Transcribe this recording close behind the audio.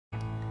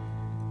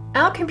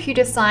Our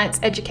Computer Science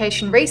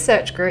Education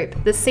Research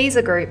Group, the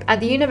CSER Group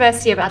at the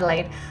University of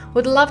Adelaide,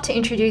 would love to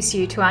introduce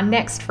you to our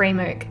next free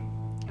MOOC.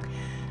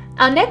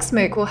 Our next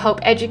MOOC will help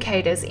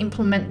educators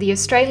implement the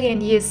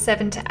Australian Years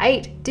 7 to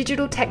 8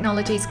 Digital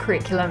Technologies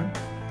curriculum.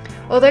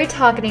 Although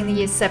targeting the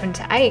Years 7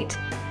 to 8,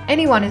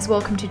 anyone is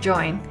welcome to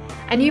join,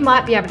 and you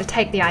might be able to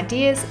take the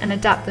ideas and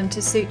adapt them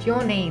to suit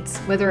your needs,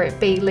 whether it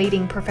be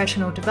leading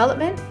professional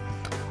development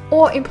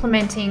or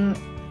implementing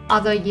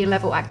other year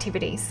level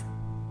activities.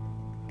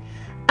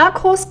 Our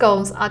course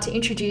goals are to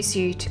introduce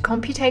you to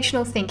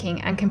computational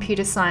thinking and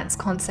computer science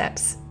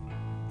concepts.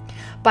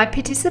 By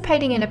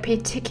participating in a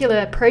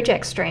particular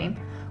project stream,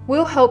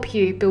 we'll help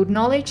you build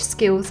knowledge,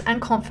 skills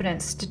and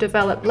confidence to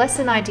develop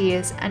lesson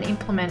ideas and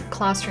implement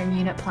classroom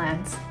unit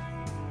plans.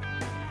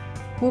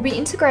 We'll be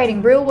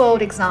integrating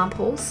real-world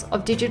examples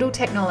of digital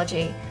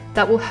technology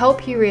that will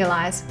help you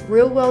realise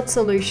real-world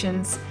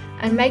solutions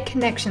and make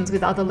connections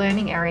with other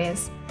learning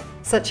areas,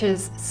 such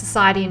as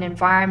society and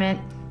environment,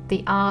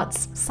 the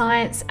arts,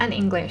 science and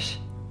English.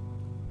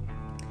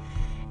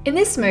 In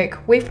this MOOC,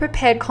 we've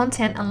prepared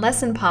content and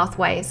lesson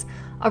pathways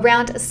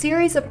around a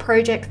series of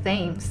project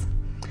themes.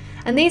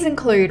 And these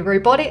include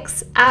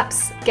robotics,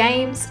 apps,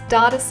 games,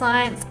 data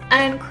science,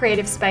 and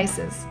creative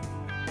spaces.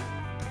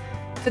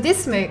 For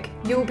this MOOC,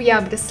 you'll be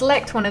able to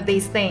select one of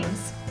these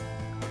themes.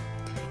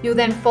 You'll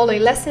then follow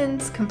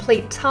lessons,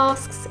 complete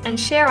tasks, and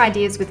share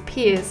ideas with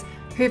peers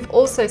who've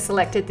also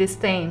selected this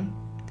theme.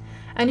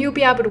 And you'll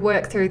be able to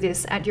work through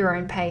this at your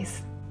own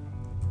pace.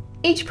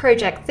 Each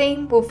project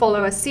theme will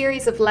follow a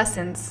series of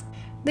lessons.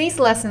 These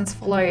lessons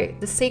follow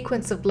the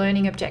sequence of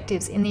learning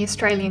objectives in the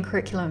Australian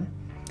curriculum,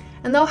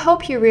 and they'll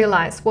help you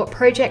realise what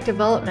project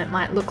development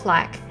might look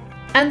like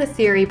and the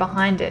theory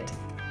behind it,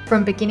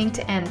 from beginning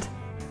to end.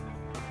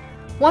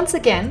 Once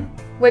again,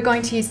 we're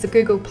going to use the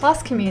Google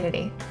Plus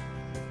community,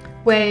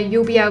 where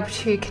you'll be able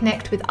to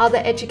connect with other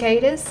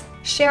educators,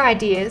 share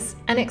ideas,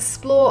 and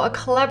explore a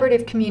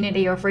collaborative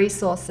community of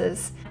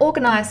resources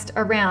organised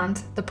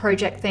around the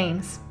project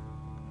themes.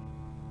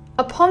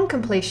 Upon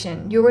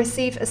completion, you'll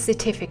receive a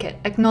certificate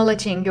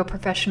acknowledging your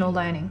professional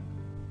learning.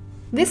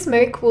 This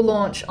MOOC will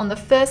launch on the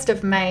 1st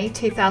of May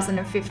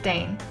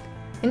 2015,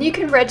 and you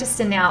can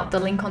register now at the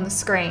link on the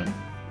screen.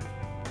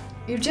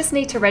 You'll just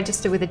need to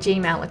register with a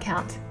Gmail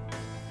account.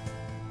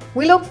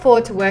 We look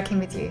forward to working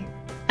with you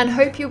and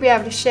hope you'll be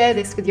able to share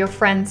this with your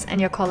friends and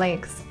your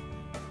colleagues.